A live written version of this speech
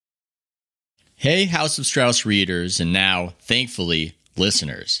Hey, House of Strauss readers, and now, thankfully,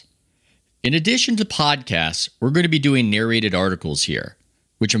 listeners. In addition to podcasts, we're going to be doing narrated articles here,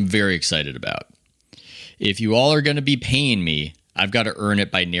 which I'm very excited about. If you all are going to be paying me, I've got to earn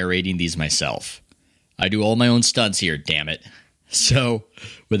it by narrating these myself. I do all my own stunts here, damn it. So,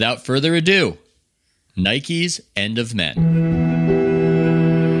 without further ado, Nike's End of Men.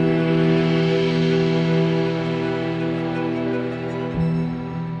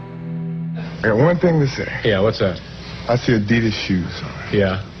 I got one thing to say. Yeah, what's that? I see Adidas shoes on.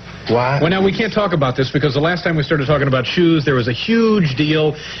 Yeah. Why? Well, now, we can't talk about this because the last time we started talking about shoes, there was a huge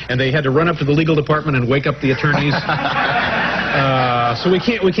deal, and they had to run up to the legal department and wake up the attorneys. So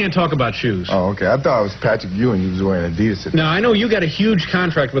we can't talk about shoes. Oh, okay. I thought it was Patrick Ewing. He was wearing Adidas. Now, I know you got a huge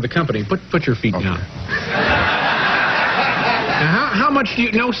contract with the company. Put your feet down. Now, how much do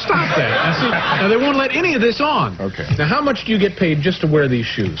you... No, stop that. Now, they won't let any of this on. Okay. Now, how much do you get paid just to wear these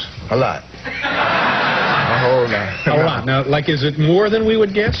shoes? A lot. A whole lot. A lot. Now, like, is it more than we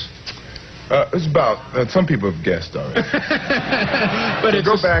would guess? It's about... some people have guessed already. But so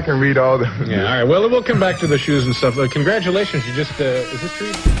go back and read all the... Yeah, all right. Well, we'll come back to the shoes and stuff. Congratulations. You just... is this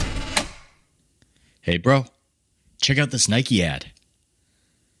true? Hey, bro. Check out this Nike ad.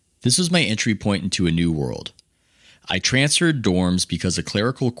 This was my entry point into a new world. I transferred dorms because a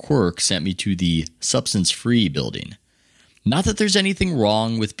clerical quirk sent me to the substance-free building. Not that there's anything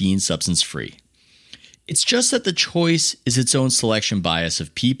wrong with being substance-free. It's just that the choice is its own selection bias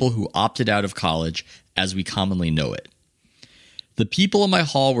of people who opted out of college as we commonly know it. The people in my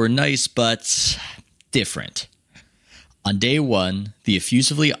hall were nice, but different. On day one, the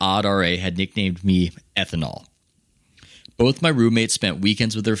effusively odd RA had nicknamed me Ethanol. Both my roommates spent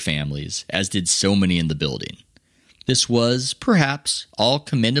weekends with their families, as did so many in the building. This was, perhaps, all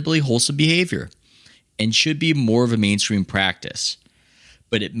commendably wholesome behavior, and should be more of a mainstream practice.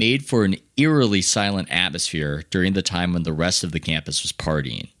 But it made for an eerily silent atmosphere during the time when the rest of the campus was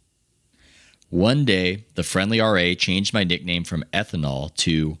partying. One day, the friendly RA changed my nickname from Ethanol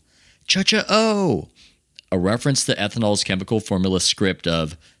to Cha-Cha-O, a reference to ethanol's chemical formula script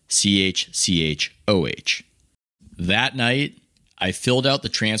of CHCHOH. That night, I filled out the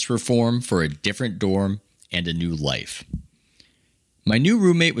transfer form for a different dorm and a new life. My new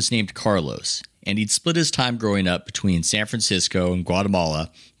roommate was named Carlos, and he'd split his time growing up between San Francisco and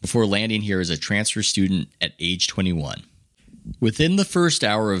Guatemala before landing here as a transfer student at age 21. Within the first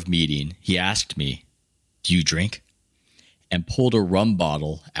hour of meeting, he asked me, "Do you drink?" and pulled a rum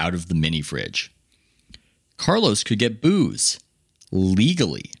bottle out of the mini fridge. Carlos could get booze,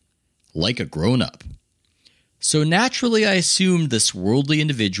 legally, like a grown-up. So naturally, I assumed this worldly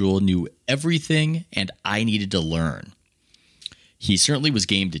individual knew everything and I needed to learn. He certainly was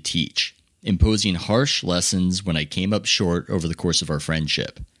game to teach, imposing harsh lessons when I came up short over the course of our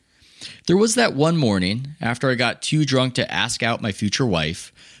friendship. There was that one morning, after I got too drunk to ask out my future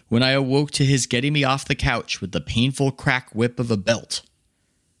wife, when I awoke to his getting me off the couch with the painful crack whip of a belt.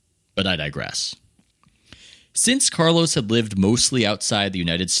 But I digress. Since Carlos had lived mostly outside the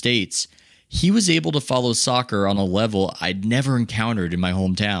United States, he was able to follow soccer on a level I'd never encountered in my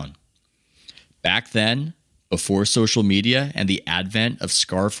hometown. Back then, before social media and the advent of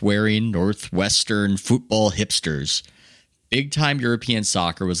scarf-wearing Northwestern football hipsters, big-time European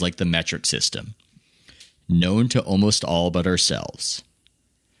soccer was like the metric system, known to almost all but ourselves.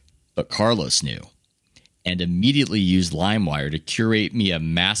 But Carlos knew, and immediately used LimeWire to curate me a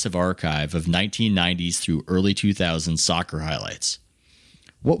massive archive of 1990s through early 2000s soccer highlights.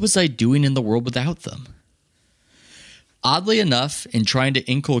 What was I doing in the world without them? Oddly enough, in trying to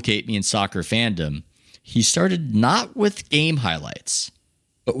inculcate me in soccer fandom, he started not with game highlights,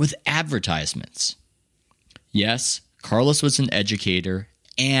 but with advertisements. Yes, Carlos was an educator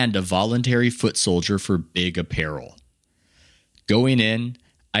and a voluntary foot soldier for big apparel. Going in,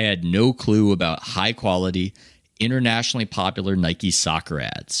 I had no clue about high-quality, internationally popular Nike soccer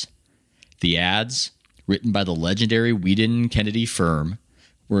ads. The ads, written by the legendary Whedon Kennedy firm,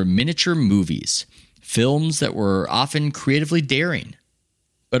 were miniature movies, films that were often creatively daring,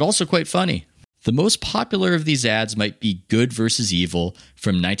 but also quite funny. The most popular of these ads might be Good vs. Evil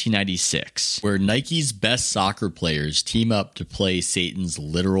from 1996, where Nike's best soccer players team up to play Satan's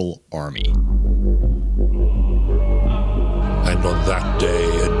literal army. And on that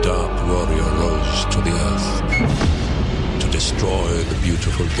day, a dark warrior rose to the earth to destroy the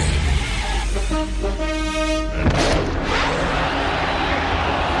beautiful game.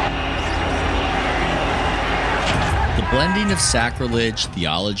 The blending of sacrilege,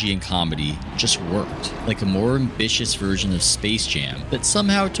 theology, and comedy just worked, like a more ambitious version of Space Jam that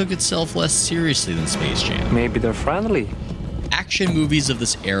somehow took itself less seriously than Space Jam. Maybe they're friendly. Action movies of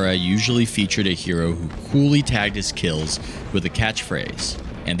this era usually featured a hero who coolly tagged his kills with a catchphrase,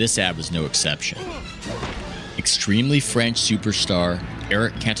 and this ad was no exception. Extremely French superstar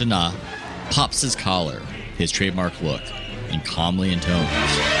Eric Cantona pops his collar, his trademark look, and calmly intones,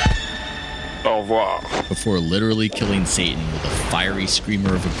 Au revoir. before literally killing Satan with a fiery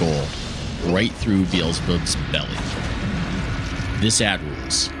screamer of a goal right through Beelzebub's belly. This ad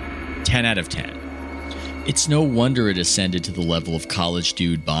rules. 10 out of 10. It's no wonder it ascended to the level of college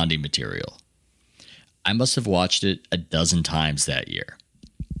dude bonding material. I must have watched it a dozen times that year.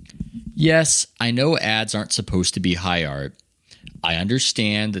 Yes, I know ads aren't supposed to be high art. I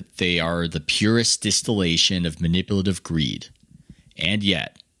understand that they are the purest distillation of manipulative greed. And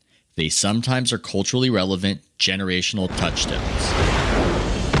yet, they sometimes are culturally relevant generational touchstones.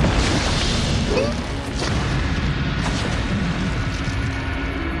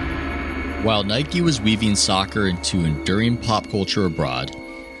 While Nike was weaving soccer into enduring pop culture abroad,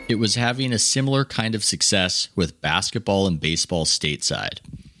 it was having a similar kind of success with basketball and baseball stateside.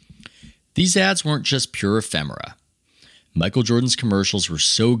 These ads weren't just pure ephemera. Michael Jordan's commercials were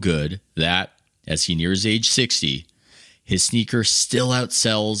so good that, as he nears age 60, his sneaker still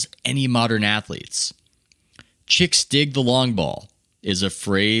outsells any modern athlete's. Chicks dig the long ball is a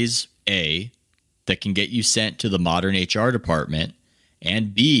phrase, A, that can get you sent to the modern HR department,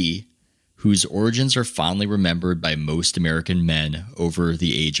 and B, whose origins are fondly remembered by most American men over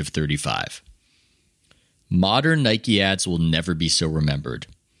the age of 35. Modern Nike ads will never be so remembered.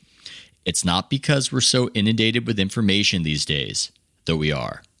 It's not because we're so inundated with information these days, though we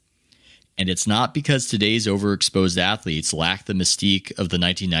are. And it's not because today's overexposed athletes lack the mystique of the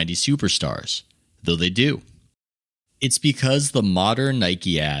 1990s superstars, though they do. It's because the modern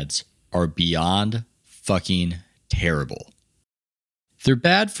Nike ads are beyond fucking terrible. They're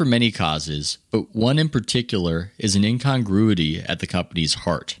bad for many causes, but one in particular is an incongruity at the company's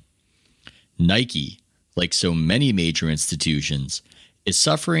heart. Nike, like so many major institutions, is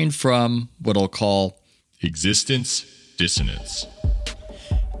suffering from what I'll call Existence dissonance.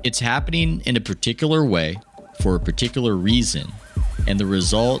 it's happening in a particular way for a particular reason, and the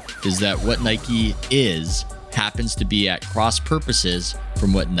result is that what Nike is happens to be at cross purposes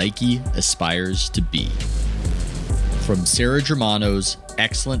from what Nike aspires to be. From Sarah Germano's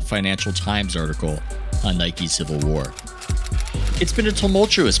excellent Financial Times article on Nike's Civil War. It's been a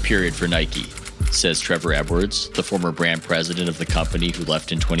tumultuous period for Nike, says Trevor Edwards, the former brand president of the company who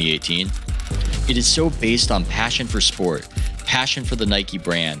left in 2018. It is so based on passion for sport, passion for the Nike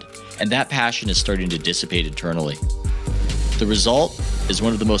brand, and that passion is starting to dissipate internally. The result is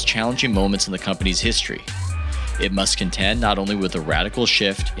one of the most challenging moments in the company's history. It must contend not only with a radical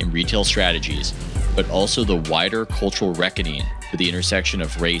shift in retail strategies, but also the wider cultural reckoning with the intersection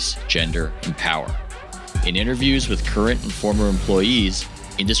of race, gender, and power. In interviews with current and former employees,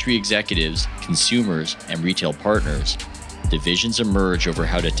 industry executives, consumers, and retail partners, divisions emerge over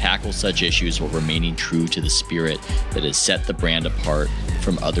how to tackle such issues while remaining true to the spirit that has set the brand apart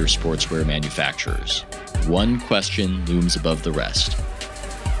from other sportswear manufacturers. One question looms above the rest.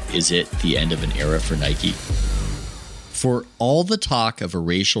 Is it the end of an era for Nike? For all the talk of a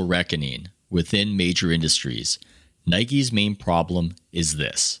racial reckoning within major industries, Nike's main problem is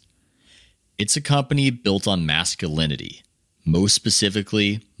this. It's a company built on masculinity, most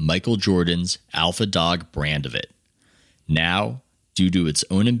specifically Michael Jordan's Alpha Dog brand of it. Now, due to its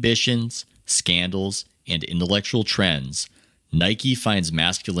own ambitions, scandals, and intellectual trends, Nike finds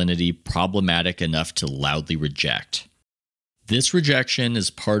masculinity problematic enough to loudly reject. This rejection is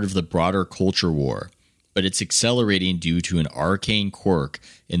part of the broader culture war, but it's accelerating due to an arcane quirk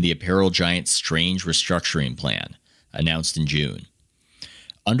in the apparel giant's strange restructuring plan, announced in June.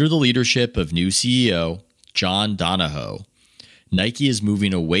 Under the leadership of new CEO John Donahoe, Nike is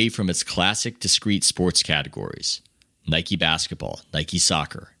moving away from its classic discrete sports categories, Nike basketball, Nike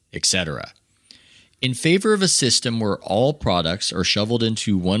soccer, etc., in favor of a system where all products are shoveled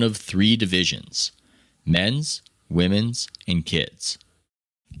into one of three divisions: men's, women's, and kids.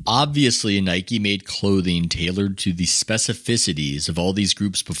 Obviously, Nike made clothing tailored to the specificities of all these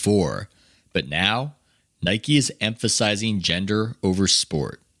groups before, but now Nike is emphasizing gender over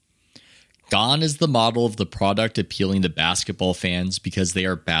sport. Gone is the model of the product appealing to basketball fans because they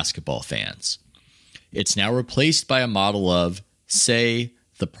are basketball fans. It's now replaced by a model of, say,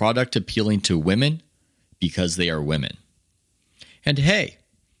 the product appealing to women because they are women. And hey,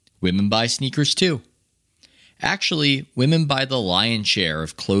 women buy sneakers too. Actually, women buy the lion's share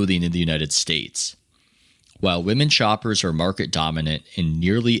of clothing in the United States. While women shoppers are market dominant in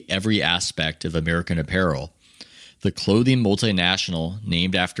nearly every aspect of American apparel, the clothing multinational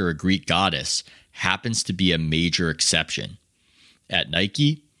named after a Greek goddess happens to be a major exception. At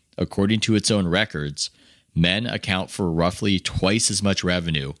Nike, according to its own records, men account for roughly twice as much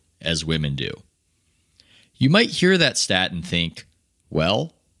revenue as women do. You might hear that stat and think,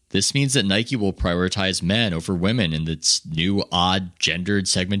 well, this means that Nike will prioritize men over women in its new odd gendered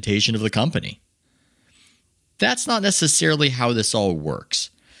segmentation of the company. That's not necessarily how this all works,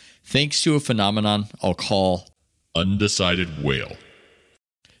 thanks to a phenomenon I'll call undecided whale.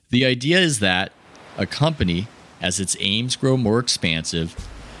 The idea is that a company, as its aims grow more expansive,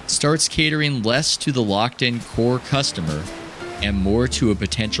 starts catering less to the locked-in core customer and more to a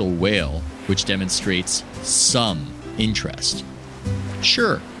potential whale, which demonstrates some interest.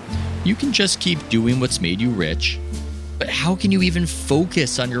 Sure, you can just keep doing what's made you rich, but how can you even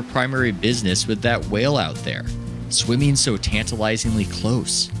focus on your primary business with that whale out there, swimming so tantalizingly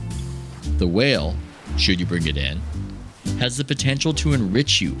close? The whale, should you bring it in, has the potential to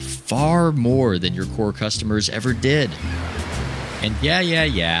enrich you far more than your core customers ever did. And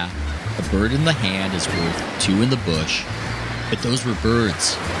yeah, a bird in the hand is worth two in the bush, but those were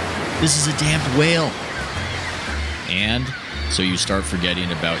birds. This is a damned whale. And so you start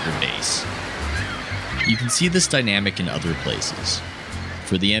forgetting about your base. You can see this dynamic in other places.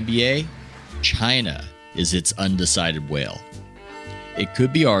 For the NBA, China is its undecided whale. It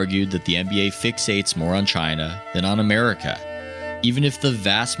could be argued that the NBA fixates more on China than on America, even if the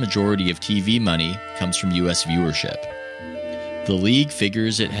vast majority of TV money comes from US viewership. The league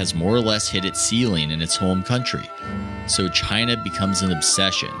figures it has more or less hit its ceiling in its home country, so China becomes an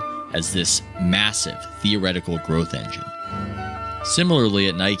obsession as this massive theoretical growth engine. Similarly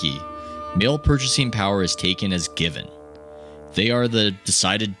at Nike, male purchasing power is taken as given. They are the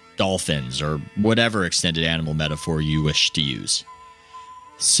decided dolphins, or whatever extended animal metaphor you wish to use.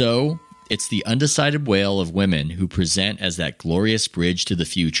 So, it's the undecided whale of women who present as that glorious bridge to the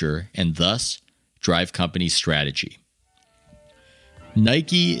future and thus drive company strategy.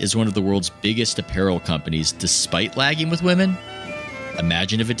 Nike is one of the world's biggest apparel companies despite lagging with women.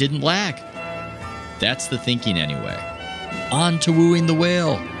 Imagine if it didn't lag. That's the thinking anyway. On to wooing the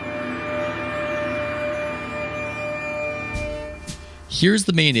whale. Here's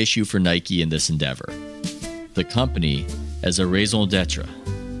the main issue for Nike in this endeavor. The company, as a raison d'etre,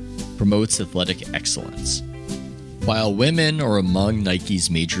 promotes athletic excellence. While women are among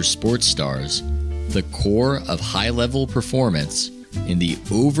Nike's major sports stars, the core of high-level performance in the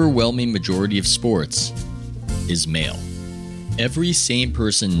overwhelming majority of sports is male. Every sane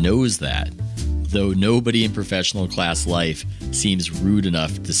person knows that, though nobody in professional class life seems rude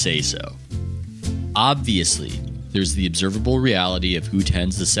enough to say so. Obviously, there's the observable reality of who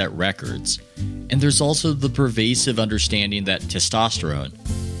tends to set records, and there's also the pervasive understanding that testosterone,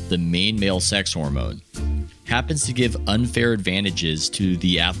 the main male sex hormone, happens to give unfair advantages to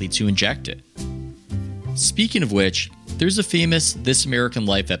the athletes who inject it. Speaking of which, there's a famous This American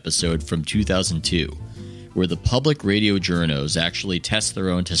Life episode from 2002, where the public radio journos actually test their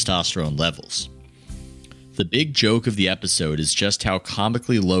own testosterone levels. The big joke of the episode is just how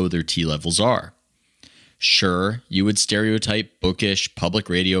comically low their T levels are. Sure, you would stereotype bookish public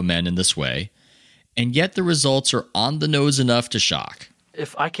radio men in this way, and yet the results are on the nose enough to shock.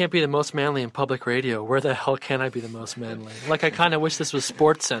 If I can't be the most manly in public radio, where the hell can I be the most manly? Like, I kind of wish this was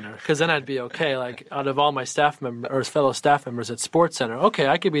Sports Center, because then I'd be okay. Like, out of all my staff members or fellow staff members at Sports Center, okay,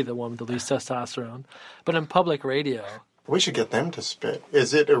 I could be the one with the least testosterone. But in public radio, we should get them to spit.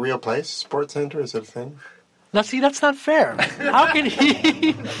 Is it a real place? Sports Center? Is it a thing? now see, that's not fair. How can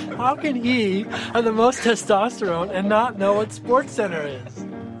he have the most testosterone and not know what Sports Center is?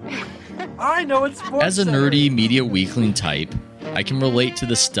 I know what Sports As a Center nerdy is. media weakling type, I can relate to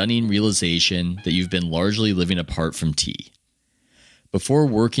the stunning realization that you've been largely living apart from T. Before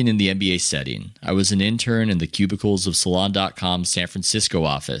working in the NBA setting, I was an intern in the cubicles of Salon.com's San Francisco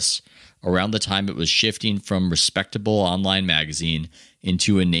office around the time it was shifting from respectable online magazine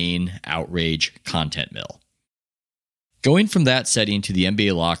into inane outrage content mill. Going from that setting to the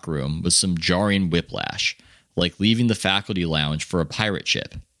NBA locker room was some jarring whiplash, like leaving the faculty lounge for a pirate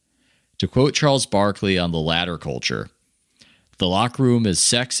ship. To quote Charles Barkley on the Ladder Culture, the locker room is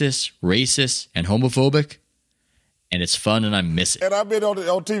sexist, racist, and homophobic, and it's fun and I miss it. And I've been on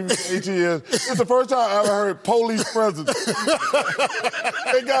TV for 18 years. It's the first time I ever heard police presence.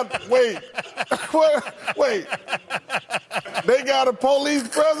 Wait. They got a police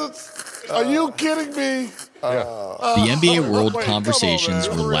presence? Are you kidding me? The NBA World conversations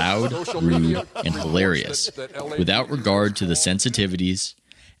were loud, rude, and hilarious, without regard to the sensitivities,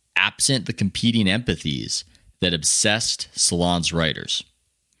 absent the competing empathies that obsessed Salon's writers.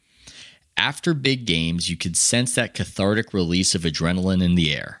 After big games, you could sense that cathartic release of adrenaline in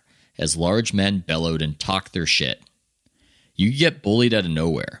the air as large men bellowed and talked their shit. You get bullied out of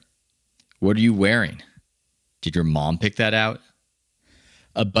nowhere. What are you wearing? Did your mom pick that out?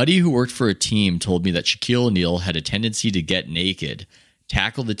 A buddy who worked for a team told me that Shaquille O'Neal had a tendency to get naked,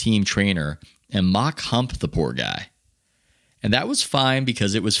 tackle the team trainer, and mock hump the poor guy. And that was fine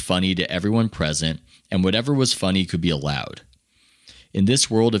because it was funny to everyone present, and whatever was funny could be allowed. In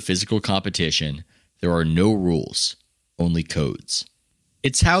this world of physical competition, there are no rules, only codes.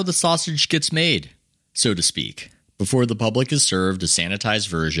 It's how the sausage gets made, so to speak, before the public is served a sanitized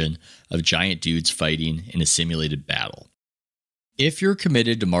version of giant dudes fighting in a simulated battle. If you're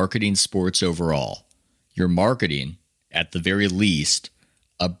committed to marketing sports overall, you're marketing, at the very least,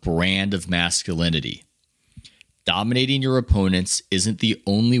 a brand of masculinity. Dominating your opponents isn't the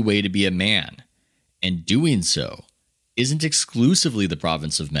only way to be a man, and doing so isn't exclusively the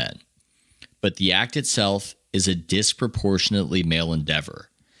province of men. But the act itself is a disproportionately male endeavor,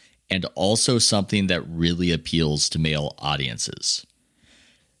 and also something that really appeals to male audiences.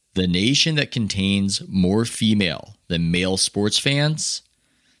 The nation that contains more female than male sports fans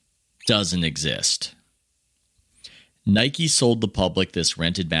doesn't exist. Nike sold the public this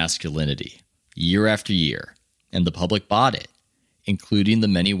rented masculinity year after year, and the public bought it, including the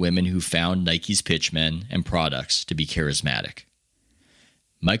many women who found Nike's pitchmen and products to be charismatic.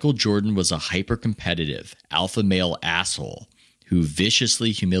 Michael Jordan was a hyper-competitive, alpha male asshole who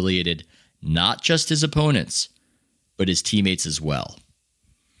viciously humiliated not just his opponents, but his teammates as well.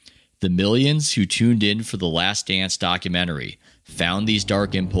 The millions who tuned in for the Last Dance documentary found these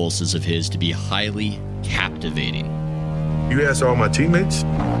dark impulses of his to be highly captivating. You ask all my teammates,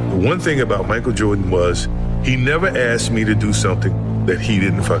 the one thing about Michael Jordan was he never asked me to do something that he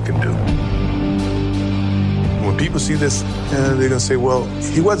didn't fucking do. When people see this, they're going to say, well,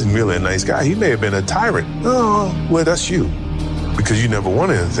 he wasn't really a nice guy. He may have been a tyrant. Oh, well, that's you, because you never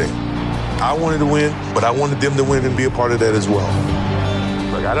won anything. I wanted to win, but I wanted them to win and be a part of that as well.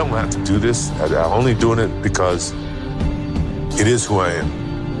 Like, I don't have to do this. I'm only doing it because it is who I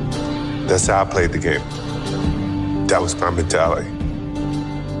am. That's how I played the game. That was my mentality.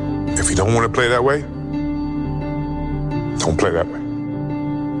 If you don't want to play that way, don't play that way.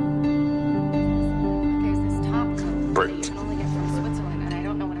 Break.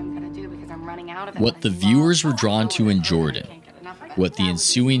 What the viewers were drawn to in Jordan, what the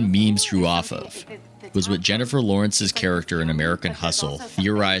ensuing memes drew off of, was what Jennifer Lawrence's character in American Hustle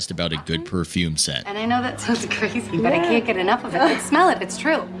theorized about a good perfume scent. And I know that sounds crazy, but I can't get enough of it. Like, smell it, it's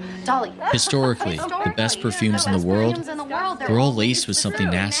true. Dolly. Historically, the best perfumes in the world, they're all laced with something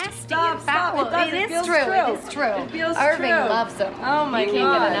nasty. Stop. It is true. It is true. Irving loves them. Oh my God.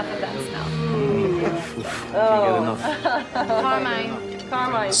 Can't get enough of that smell.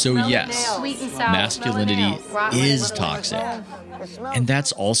 Carmine. So yes, masculinity is toxic. And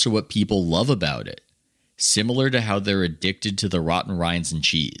that's also what people love about it. Similar to how they're addicted to the rotten rinds and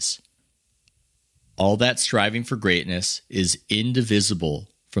cheese. All that striving for greatness is indivisible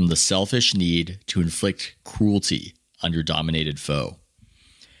from the selfish need to inflict cruelty on your dominated foe.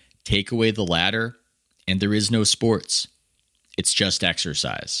 Take away the latter, and there is no sports. It's just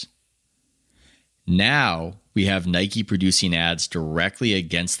exercise. Now we have Nike producing ads directly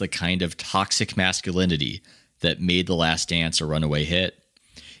against the kind of toxic masculinity that made The Last Dance a runaway hit.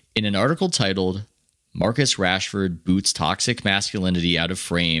 In an article titled, Marcus Rashford Boots Toxic Masculinity Out of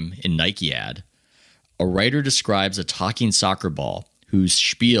Frame in Nike Ad, a writer describes a talking soccer ball whose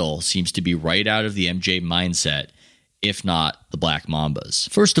spiel seems to be right out of the MJ mindset, if not the Black Mambas.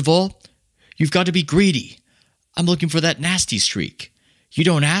 First of all, you've got to be greedy. I'm looking for that nasty streak. You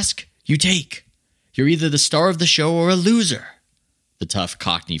don't ask, you take. You're either the star of the show or a loser. The tough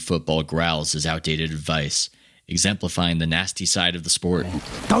Cockney football growls his outdated advice, exemplifying the nasty side of the sport.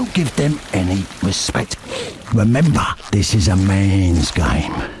 Don't give them any respect. Remember, this is a man's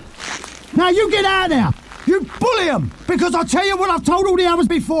game. Now you get out there. You bully them, because I tell you what I've told all the others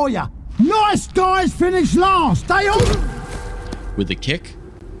before you. Nice guys finish last. They all... With a kick,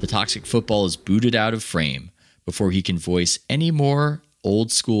 the toxic football is booted out of frame before he can voice any more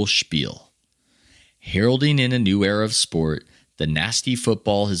old-school spiel. Heralding in a new era of sport, the nasty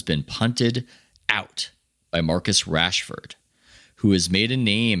football has been punted out by Marcus Rashford, who has made a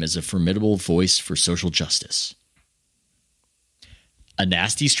name as a formidable voice for social justice. A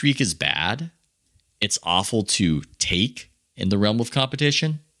nasty streak is bad. It's awful to take in the realm of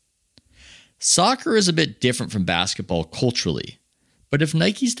competition. Soccer is a bit different from basketball culturally, but if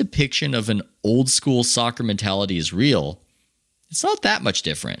Nike's depiction of an old-school soccer mentality is real, it's not that much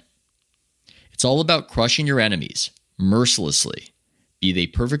different. It's all about crushing your enemies, mercilessly, be they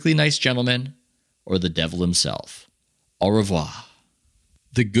perfectly nice gentlemen or the devil himself. Au revoir.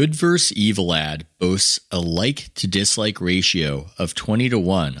 The good vs. evil ad boasts a like to dislike ratio of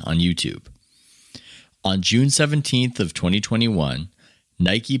 20-1 on YouTube. On June 17th of 2021,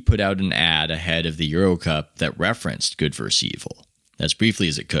 Nike put out an ad ahead of the Euro Cup that referenced good vs. evil, as briefly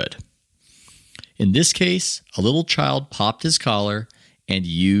as it could. In this case, a little child popped his collar and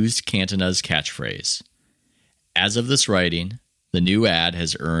used Cantona's catchphrase. As of this writing, the new ad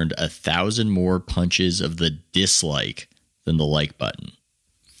has earned 1,000 more punches of the dislike than the like button.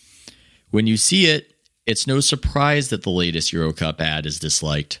 When you see it, it's no surprise that the latest Euro Cup ad is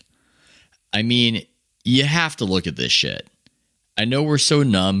disliked. I mean, you have to look at this shit. I know we're so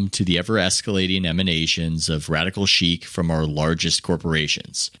numb to the ever-escalating emanations of radical chic from our largest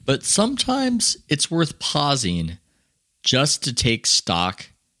corporations, but sometimes it's worth pausing just to take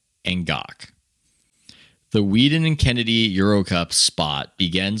stock and gawk. The Whedon and Kennedy Euro Cup spot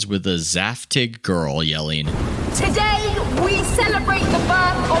begins with a Zaftig girl yelling, "Today we celebrate the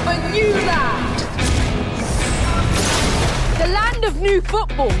birth of a new land. The land of new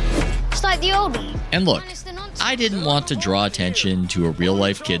football." It's like the old one. And look, I didn't want to draw attention to a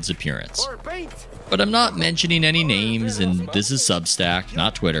real-life kid's appearance. But I'm not mentioning any names, and this is Substack,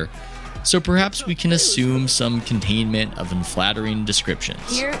 not Twitter, so perhaps we can assume some containment of unflattering descriptions.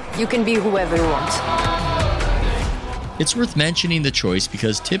 Here, you can be whoever you want. It's worth mentioning the choice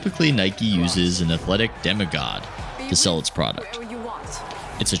because typically Nike uses an athletic demigod to sell its product.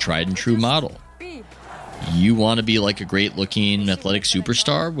 It's a tried and true model. You want to be like a great-looking athletic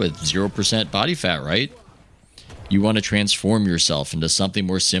superstar with 0% body fat, right? You want to transform yourself into something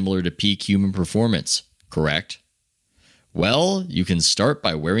more similar to peak human performance, correct? Well, you can start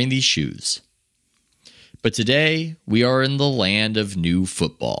by wearing these shoes. But today, we are in the land of new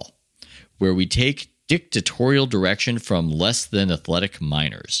football, where we take dictatorial direction from less than athletic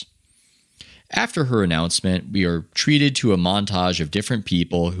minors. After her announcement, we are treated to a montage of different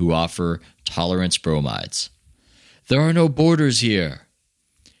people who offer tolerance bromides. There are no borders here.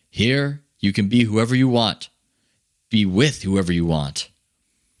 Here, you can be whoever you want. Be with whoever you want.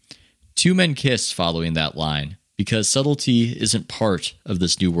 Two men kiss following that line, because subtlety isn't part of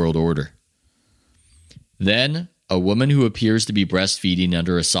this new world order. Then, a woman who appears to be breastfeeding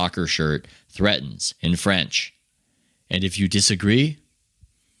under a soccer shirt threatens, in French, "And if you disagree?"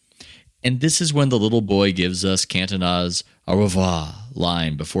 And this is when the little boy gives us Cantona's au revoir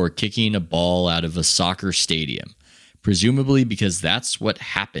line before kicking a ball out of a soccer stadium, presumably because that's what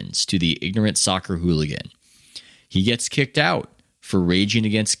happens to the ignorant soccer hooligan. He gets kicked out for raging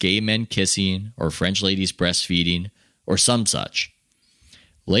against gay men kissing or French ladies breastfeeding or some such.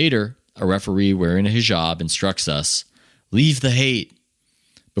 Later, a referee wearing a hijab instructs us, "Leave the hate,"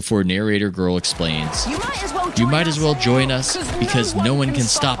 before narrator girl explains, "You might as well join us because no one can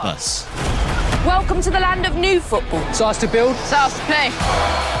stop us." Welcome to the land of new football. It's ours to build. It's ours to play.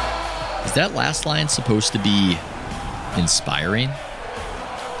 Is that last line supposed to be inspiring?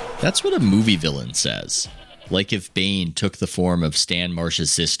 That's what a movie villain says, like if Bane took the form of Stan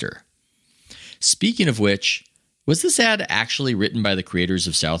Marsh's sister. Speaking of which, was this ad actually written by the creators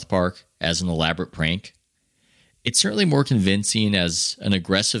of South Park as an elaborate prank? It's certainly more convincing as an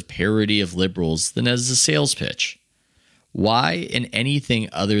aggressive parody of liberals than as a sales pitch. Why, in anything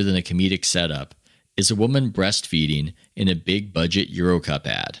other than a comedic setup, is a woman breastfeeding in a big-budget Euro Cup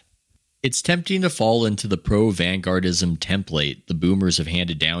ad? It's tempting to fall into the pro-vanguardism template the boomers have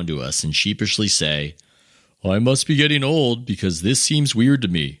handed down to us and sheepishly say, "I must be getting old because this seems weird to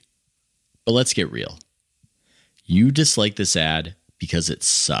me." But let's get real. You dislike this ad because it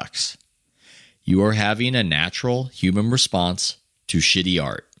sucks. You are having a natural human response to shitty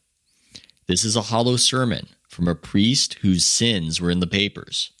art. This is a hollow sermon from a priest whose sins were in the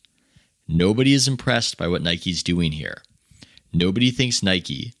papers. Nobody is impressed by what Nike's doing here. Nobody thinks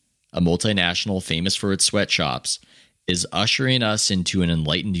Nike, a multinational famous for its sweatshops, is ushering us into an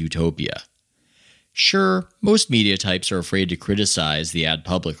enlightened utopia. Sure, most media types are afraid to criticize the ad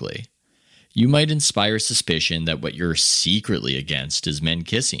publicly. You might inspire suspicion that what you're secretly against is men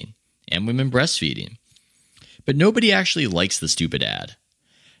kissing and women breastfeeding. But nobody actually likes the stupid ad.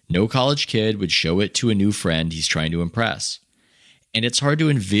 No college kid would show it to a new friend he's trying to impress. And it's hard to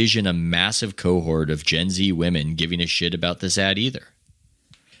envision a massive cohort of Gen Z women giving a shit about this ad either.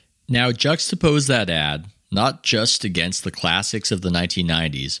 Now juxtapose that ad, not just against the classics of the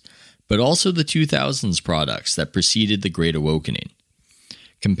 1990s, but also the 2000s products that preceded the Great Awakening.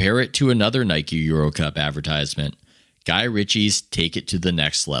 Compare it to another Nike Euro Cup advertisement, Guy Ritchie's Take It to the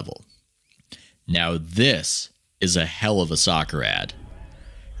Next Level. Now this is a hell of a soccer ad.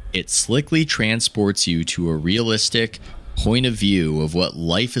 It slickly transports you to a realistic point of view of what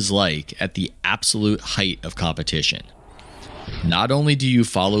life is like at the absolute height of competition. Not only do you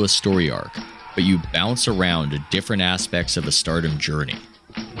follow a story arc, but you bounce around to different aspects of a stardom journey.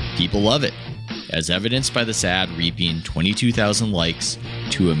 People love it, as evidenced by this ad reaping 22,000 likes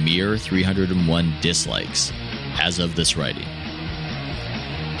to a mere 301 dislikes as of this writing.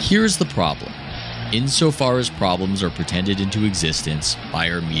 Here's the problem, insofar as problems are pretended into existence by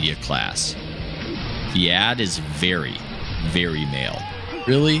our media class. The ad is very, very male.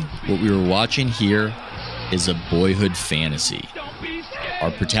 Really, what we were watching here is a boyhood fantasy.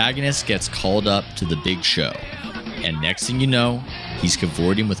 Our protagonist gets called up to the big show, and next thing you know, he's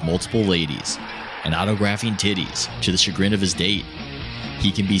cavorting with multiple ladies and autographing titties to the chagrin of his date.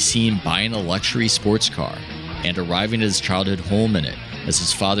 He can be seen buying a luxury sports car and arriving at his childhood home in it as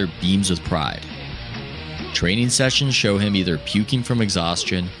his father beams with pride. Training sessions show him either puking from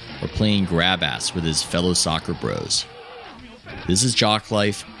exhaustion or playing grab-ass with his fellow soccer bros. This is jock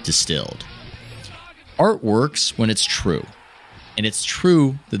life distilled. Art works when it's true, and it's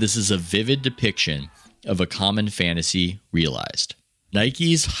true that this is a vivid depiction of a common fantasy realized.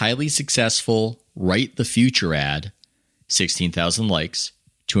 Nike's highly successful Write the Future ad, 16,000 likes,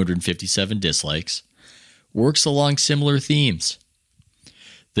 257 dislikes, works along similar themes.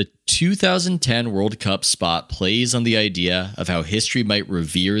 The 2010 World Cup spot plays on the idea of how history might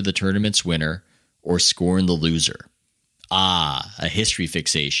revere the tournament's winner or scorn the loser. Ah, a history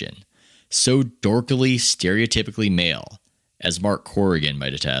fixation. So dorkily, stereotypically male, as Mark Corrigan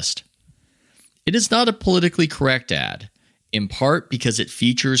might attest. It is not a politically correct ad, in part because it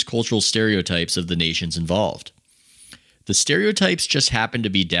features cultural stereotypes of the nations involved. The stereotypes just happen to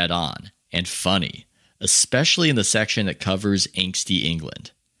be dead on and funny, especially in the section that covers angsty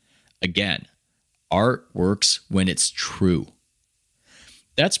England. Again, art works when it's true.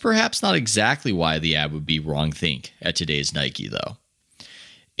 That's perhaps not exactly why the ad would be wrong-think at today's Nike, though.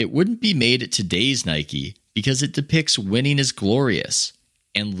 It wouldn't be made at today's Nike because it depicts winning as glorious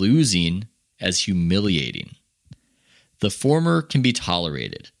and losing as humiliating. The former can be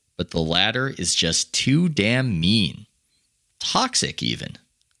tolerated, but the latter is just too damn mean. Toxic, even.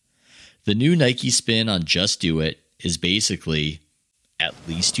 The new Nike spin on Just Do It is basically, at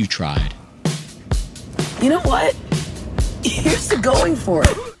least you tried. You know what? Here's to going for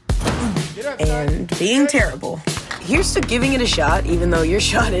it. And being terrible. Here's to giving it a shot, even though your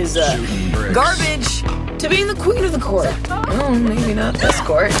shot is garbage. To being the queen of the court. Oh, maybe not this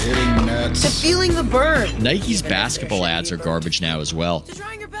court. To feeling the burn. Nike's basketball ads are garbage now as well.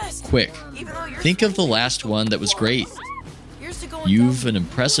 Quick, think of the last one that was great. You've an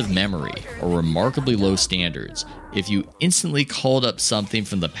impressive memory or remarkably low standards if you instantly called up something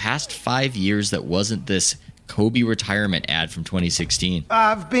from the past 5 years that wasn't this Kobe retirement ad from 2016.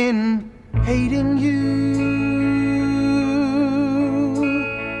 I've been hating you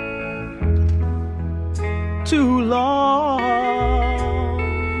too long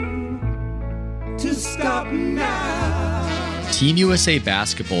to stop now. Team USA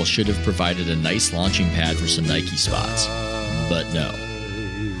Basketball should have provided a nice launching pad for some Nike spots, but no.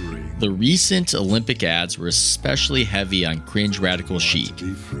 The recent Olympic ads were especially heavy on cringe radical chic,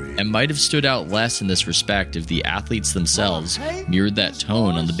 and might have stood out less in this respect if the athletes themselves mirrored that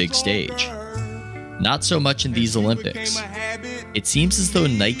tone on the big stage. Not so much in these Olympics. It seems as though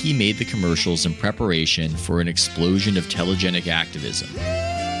Nike made the commercials in preparation for an explosion of telegenic activism,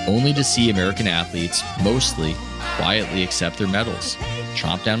 only to see American athletes mostly quietly accept their medals,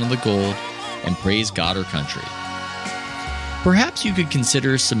 chomp down on the gold, and praise God or country. Perhaps you could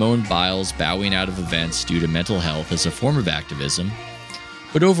consider Simone Biles bowing out of events due to mental health as a form of activism,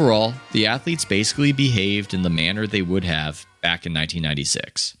 but overall, the athletes basically behaved in the manner they would have back in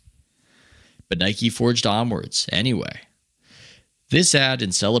 1996. But Nike forged onwards anyway. This ad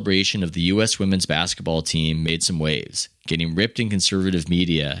in celebration of the U.S. women's basketball team made some waves, getting ripped in conservative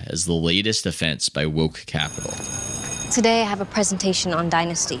media as the latest offense by woke capital. Today I have a presentation on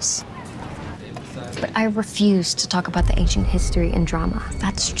dynasties. But I refuse to talk about the ancient history and drama.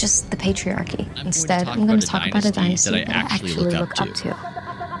 That's just the patriarchy. Instead, I'm going to talk about a dynasty that I actually look up to.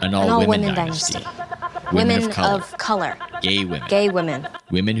 An all-women dynasty. Women of color. Gay women. Gay women.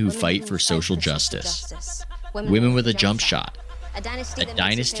 Women who fight for social justice. Women with a jump shot. A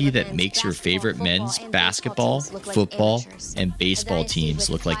dynasty that makes your favorite men's basketball, football, and baseball teams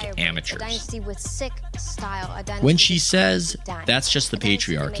look like amateurs. When she says, that's just the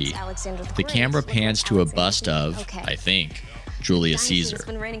patriarchy, the camera pans to a bust of, I think, Julius Caesar.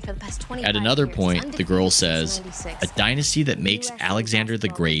 At another point, the girl says, a dynasty that makes Alexander the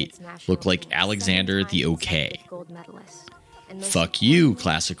Great look like Alexander the Okay. Fuck you,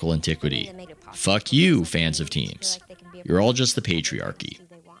 classical antiquity. Fuck you, fans of teams. You're all just the patriarchy.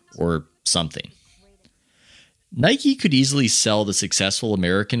 Or something. Nike could easily sell the successful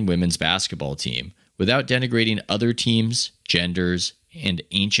American women's basketball team without denigrating other teams, genders, and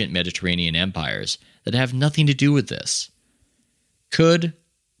ancient Mediterranean empires that have nothing to do with this. Could,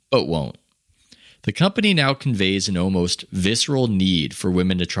 but won't. The company now conveys an almost visceral need for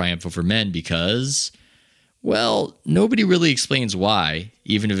women to triumph over men because, well, nobody really explains why,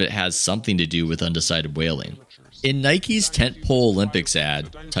 even if it has something to do with undecided whaling. In Nike's tentpole Olympics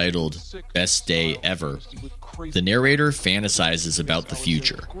ad, titled Best Day Ever, the narrator fantasizes about the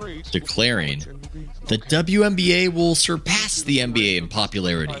future, declaring, "The WNBA will surpass the NBA in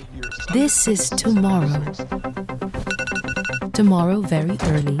popularity." This is tomorrow. Tomorrow, very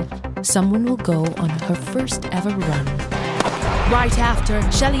early, someone will go on her first ever run. Right after,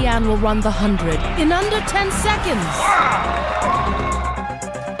 Shelly-Ann will run the 100 in under 10 seconds.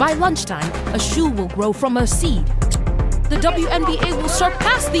 By lunchtime, a shoe will grow from a seed. The WNBA will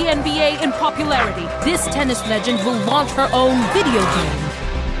surpass the NBA in popularity. This tennis legend will launch her own video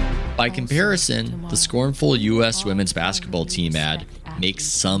game. By comparison, the scornful U.S. women's basketball team ad makes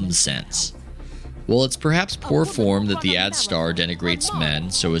some sense. While it's perhaps poor form that the ad star denigrates men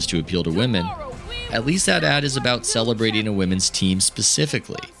so as to appeal to women, at least that ad is about celebrating a women's team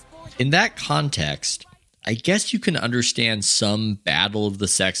specifically. In that context, I guess you can understand some battle of the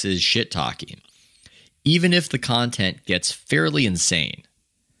sexes shit-talking, even if the content gets fairly insane.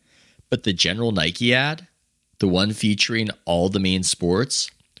 But the general Nike ad, the one featuring all the main sports,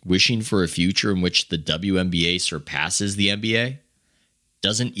 wishing for a future in which the WNBA surpasses the NBA,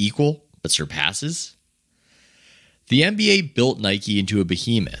 doesn't equal, but surpasses? The NBA built Nike into a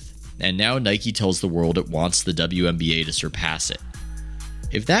behemoth, and now Nike tells the world it wants the WNBA to surpass it.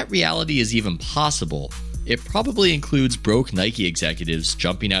 If that reality is even possible, it probably includes broke Nike executives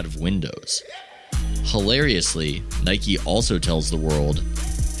jumping out of windows. Hilariously, Nike also tells the world,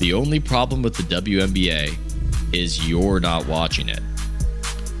 the only problem with the WNBA is you're not watching it.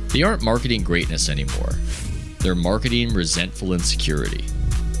 They aren't marketing greatness anymore. They're marketing resentful insecurity.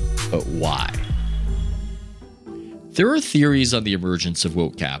 But why? There are theories on the emergence of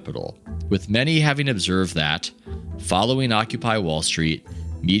woke capital, with many having observed that, following Occupy Wall Street,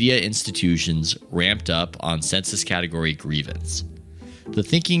 media institutions ramped up on census category grievance. The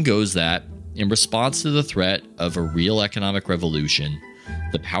thinking goes that, in response to the threat of a real economic revolution,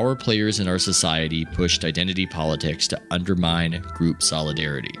 the power players in our society pushed identity politics to undermine group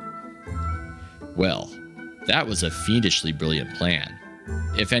solidarity. Well, that was a fiendishly brilliant plan,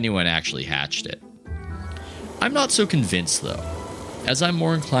 if anyone actually hatched it. I'm not so convinced, though, as I'm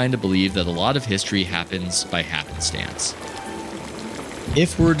more inclined to believe that a lot of history happens by happenstance.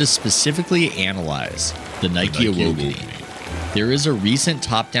 If we're to specifically analyze the Nike awakening, there is a recent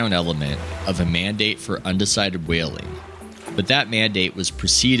top-down element of a mandate for undecided whaling, but that mandate was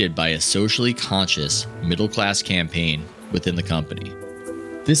preceded by a socially conscious, middle-class campaign within the company.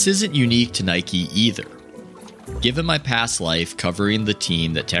 This isn't unique to Nike either. Given my past life covering the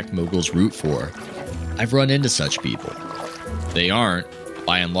team that tech moguls root for, I've run into such people. They aren't,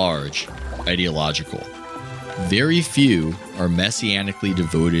 by and large, ideological. Very few are messianically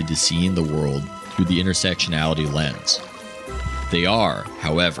devoted to seeing the world through the intersectionality lens. They are,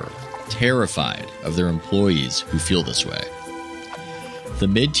 however, terrified of their employees who feel this way. The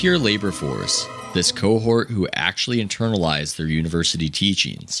mid-tier labor force, this cohort who actually internalize their university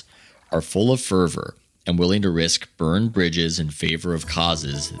teachings, are full of fervor and willing to risk burned bridges in favor of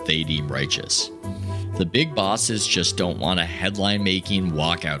causes they deem righteous. The big bosses just don't want a headline-making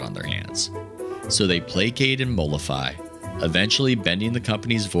walkout on their hands, so they placate and mollify, eventually bending the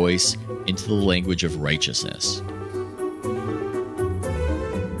company's voice into the language of righteousness.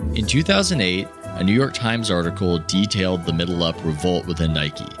 In 2008, a New York Times article detailed the middle-up revolt within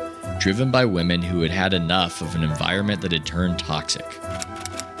Nike, driven by women who had had enough of an environment that had turned toxic.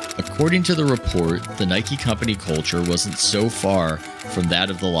 According to the report, the Nike company culture wasn't so far from that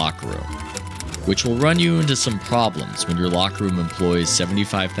of the locker room, which will run you into some problems when your locker room employs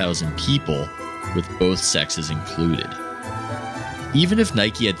 75,000 people with both sexes included. Even if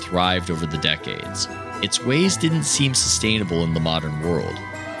Nike had thrived over the decades, its ways didn't seem sustainable in the modern world.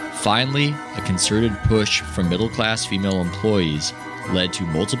 Finally, a concerted push from middle-class female employees led to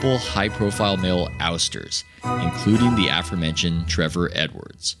multiple high-profile male ousters, including the aforementioned Trevor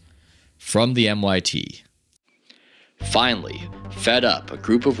Edwards, from the MIT. Finally, fed up, a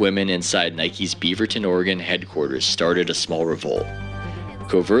group of women inside Nike's Beaverton, Oregon headquarters started a small revolt.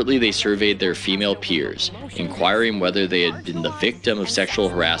 Covertly, they surveyed their female peers, inquiring whether they had been the victim of sexual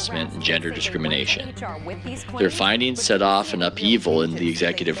harassment and gender discrimination. Their findings set off an upheaval in the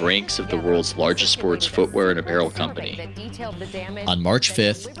executive ranks of the world's largest sports footwear and apparel company. On March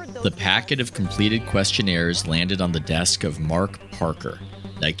 5th, the packet of completed questionnaires landed on the desk of Mark Parker,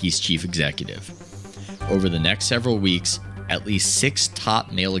 Nike's chief executive. Over the next several weeks, at least 6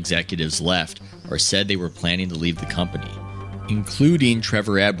 top male executives left or said they were planning to leave the company, including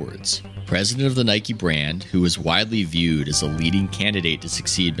Trevor Edwards, president of the Nike brand, who was widely viewed as a leading candidate to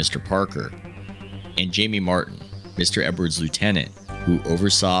succeed Mr. Parker, and Jamie Martin, Mr. Edwards' lieutenant, who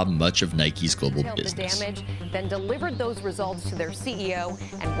oversaw much of Nike's global business. Damage, then delivered those results to their CEO,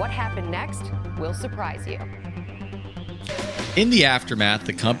 and what happened next will surprise you. In the aftermath,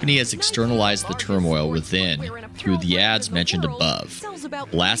 the company has externalized the turmoil within through the ads mentioned above,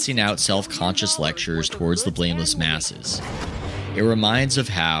 blasting out self-conscious lectures towards the blameless masses. It reminds of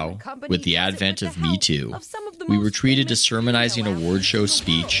how, with the advent of Me Too, we were treated to sermonizing award show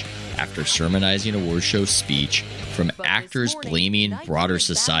speech after sermonizing award show speech from actors blaming broader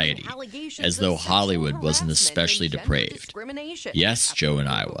society, as though Hollywood wasn't especially depraved. Yes, Joe in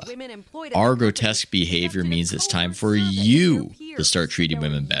Iowa. Our grotesque behavior means it's time for you to start treating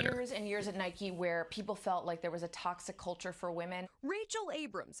women better. Years and years at Nike where people felt like there was a toxic culture for women. Rachel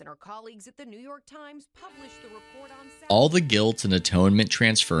Abrams and her colleagues at the New York Times published the report on Saturday. All the guilt and atonement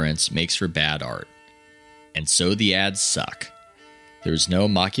transference makes for bad art. And so the ads suck. There's no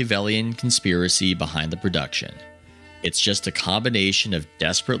Machiavellian conspiracy behind the production. It's just a combination of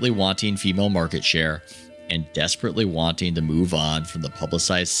desperately wanting female market share and desperately wanting to move on from the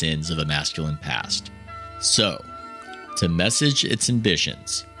publicized sins of a masculine past. So, to message its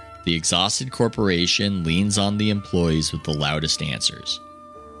ambitions, the exhausted corporation leans on the employees with the loudest answers.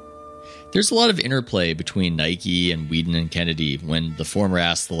 There's a lot of interplay between Nike and Whedon and Kennedy when the former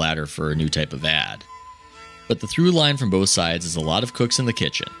asks the latter for a new type of ad. But the through line from both sides is a lot of cooks in the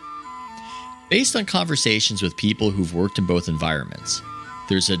kitchen. Based on conversations with people who've worked in both environments,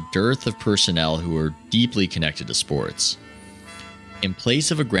 there's a dearth of personnel who are deeply connected to sports. In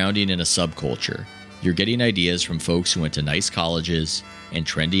place of a grounding in a subculture, you're getting ideas from folks who went to nice colleges and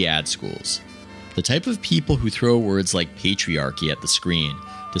trendy ad schools, the type of people who throw words like patriarchy at the screen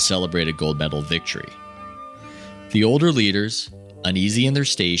to celebrate a gold medal victory. The older leaders, uneasy in their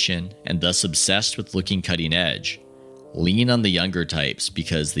station and thus obsessed with looking cutting edge, lean on the younger types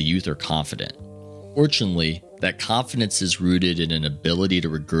because the youth are confident. Fortunately, that confidence is rooted in an ability to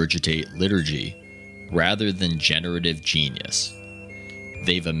regurgitate liturgy rather than generative genius.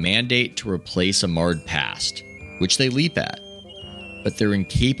 They've a mandate to replace a marred past, which they leap at, but they're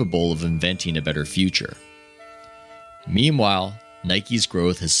incapable of inventing a better future. Meanwhile, Nike's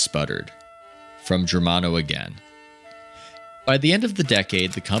growth has sputtered. From Germano again. By the end of the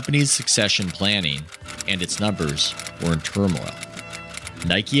decade, the company's succession planning and its numbers were in turmoil.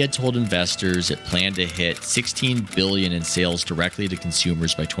 Nike had told investors it planned to hit $16 billion in sales directly to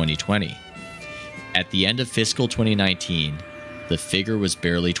consumers by 2020. At the end of fiscal 2019, the figure was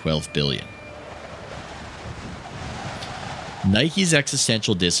barely $12 billion. Nike's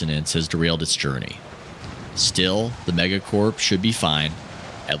existential dissonance has derailed its journey. Still, the megacorp should be fine,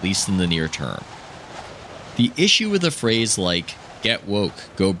 at least in the near term. The issue with a phrase like, get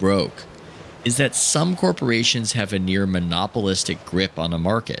woke, go broke, is that some corporations have a near monopolistic grip on a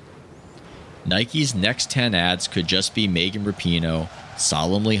market. Nike's next 10 ads could just be Megan Rapinoe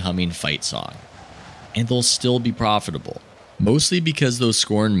solemnly humming Fight Song. And they'll still be profitable, mostly because those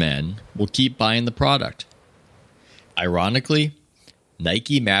scorned men will keep buying the product. Ironically,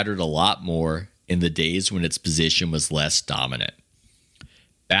 Nike mattered a lot more in the days when its position was less dominant.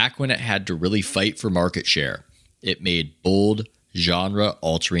 Back when it had to really fight for market share, it made bold,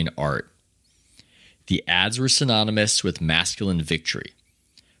 genre-altering art. The ads were synonymous with masculine victory.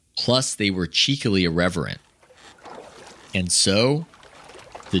 Plus, they were cheekily irreverent. And so,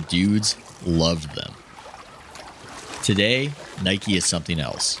 the dudes loved them. Today, Nike is something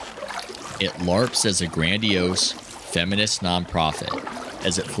else. It LARPs as a grandiose, feminist nonprofit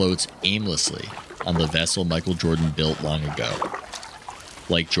as it floats aimlessly on the vessel Michael Jordan built long ago.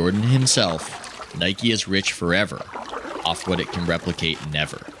 Like Jordan himself, Nike is rich forever off what it can replicate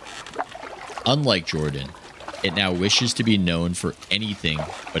never. Unlike Jordan, it now wishes to be known for anything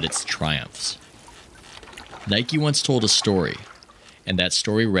but its triumphs. Nike once told a story, and that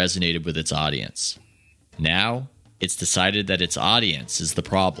story resonated with its audience. Now, it's decided that its audience is the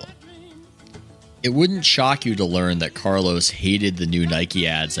problem. It wouldn't shock you to learn that Carlos hated the new Nike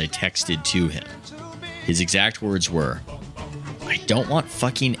ads I texted to him. His exact words were, "I don't want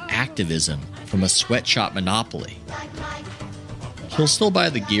fucking activism from a sweatshop monopoly." He'll still buy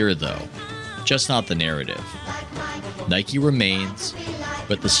the gear, though, just not the narrative. Nike remains,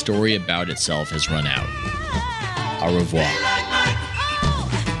 but the story about itself has run out. Au revoir.